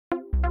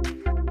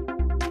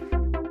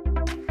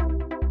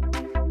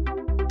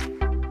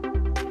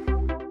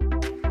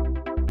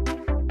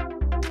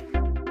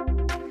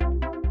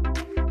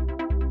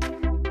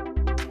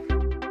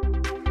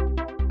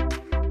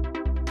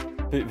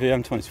The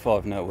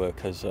M25 network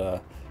has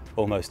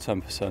almost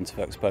 10% of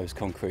exposed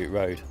concrete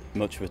road.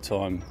 Much of the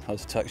time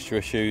has texture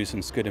issues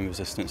and skidding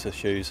resistance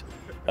issues,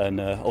 and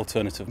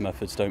alternative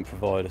methods don't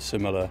provide a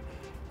similar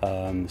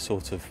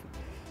sort of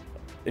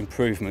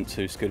improvement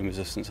to skidding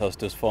resistance as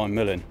does fine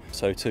milling.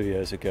 So 2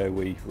 years ago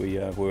we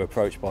were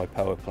approached by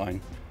Powerplane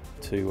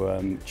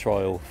to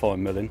trial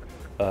fine milling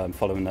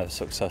following their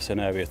success in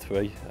Area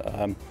 3.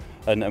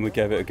 And we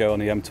gave it a go on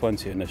the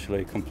M20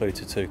 initially,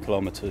 completed 2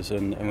 kilometres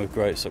and with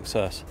great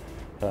success.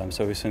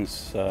 So we've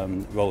since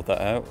rolled that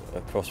out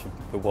across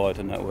the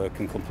wider network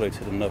and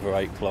completed another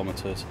 8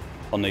 kilometres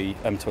on the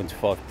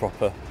M25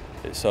 proper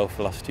itself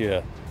last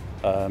year.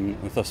 And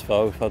thus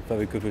far we've had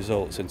very good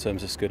results in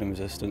terms of skidding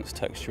resistance,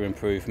 texture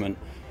improvement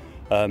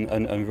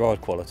and ride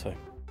quality.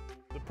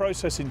 The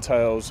process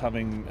entails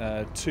having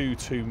two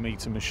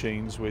 2-metre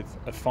machines with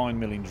a fine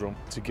milling drum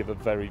to give a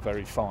very,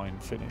 very fine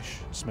finish,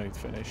 smooth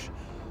finish.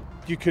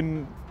 You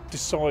can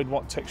decide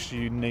what texture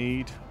you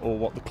need or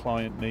what the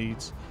client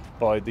needs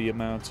by the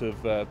amount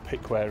of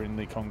pick wear in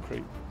the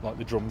concrete, like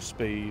the drum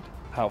speed,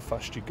 how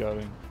fast you're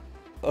going.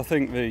 I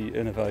think the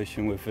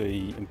innovation with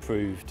the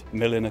improved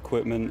milling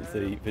equipment,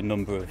 the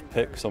number of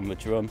picks on the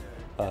drum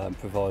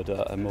provide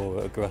a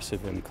more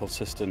aggressive and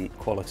consistent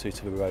quality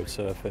to the road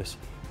surface.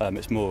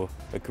 It's more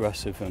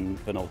aggressive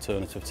than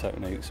alternative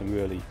techniques and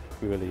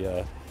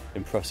really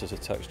impresses the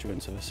texture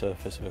into the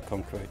surface of the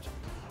concrete.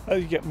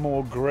 You get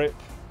more grip,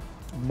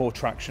 more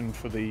traction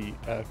for the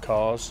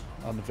cars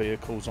and the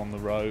vehicles on the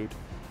road.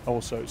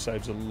 Also, it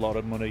saves a lot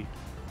of money.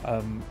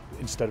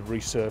 Instead of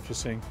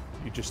resurfacing,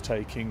 you're just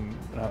taking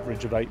an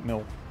average of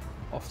 8mm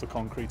off the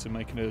concrete and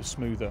making it a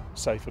smoother,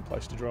 safer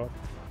place to drive.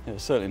 Yeah,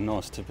 it's certainly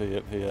nice to be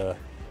at the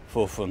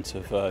forefront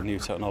of new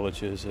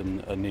technologies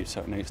and new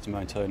techniques to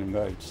maintaining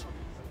roads.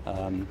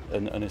 And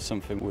it's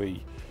something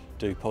we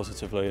do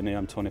positively in the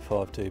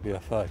M25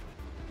 DBFA.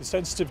 The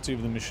sensitivity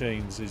of the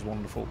machines is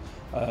wonderful.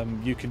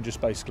 You can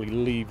just basically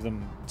leave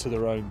them to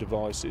their own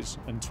devices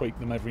and tweak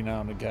them every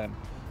now and again,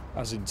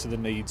 as into the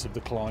needs of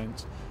the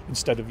client,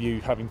 instead of you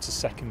having to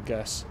second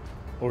guess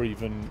or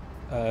even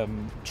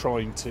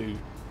trying to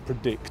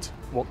predict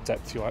what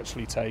depth you're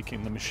actually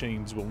taking. The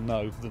machines will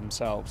know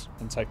themselves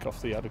and take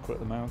off the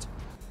adequate amount.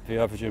 The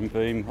averaging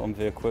beam on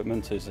the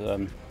equipment is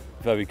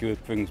very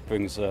good,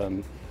 brings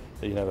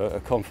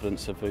a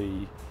confidence of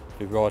the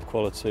ride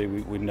quality.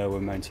 We know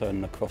we're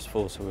maintaining a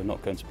cross-floor, so we're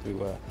not going to be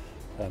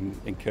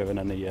incurring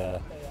any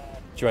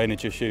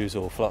drainage issues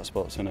or flat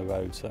spots in the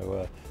road.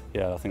 So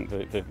yeah, I think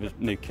the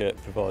new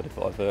kit provided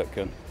by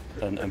Virk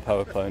and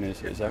Powerplane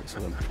is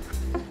excellent.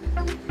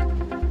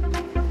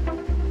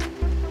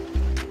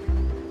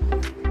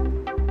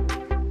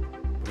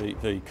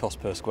 The cost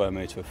per square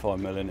metre of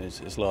fine milling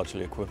is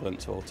largely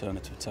equivalent to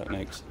alternative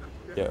techniques.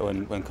 Yeah,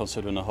 when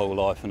considering the whole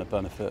life and the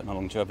benefit and the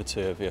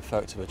longevity of the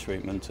effect of a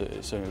treatment,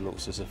 it certainly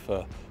looks as if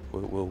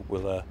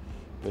we'll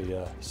be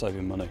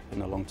saving money in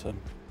the long term.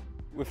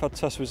 We've had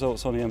test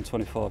results on the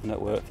M25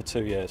 network for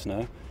 2 years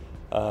now.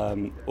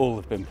 All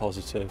have been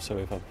positive, so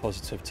we've had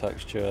positive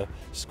texture,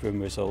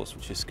 scrim results,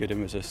 which is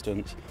skidding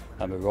resistant,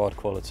 and the ride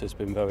quality has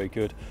been very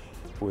good.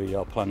 We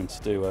are planning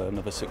to do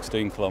another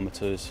 16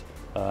 kilometres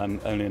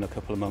only in a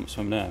couple of months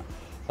from now,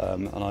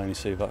 and I only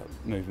see that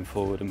moving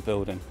forward and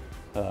building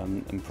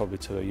and probably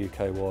to a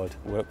UK-wide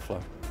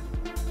workflow.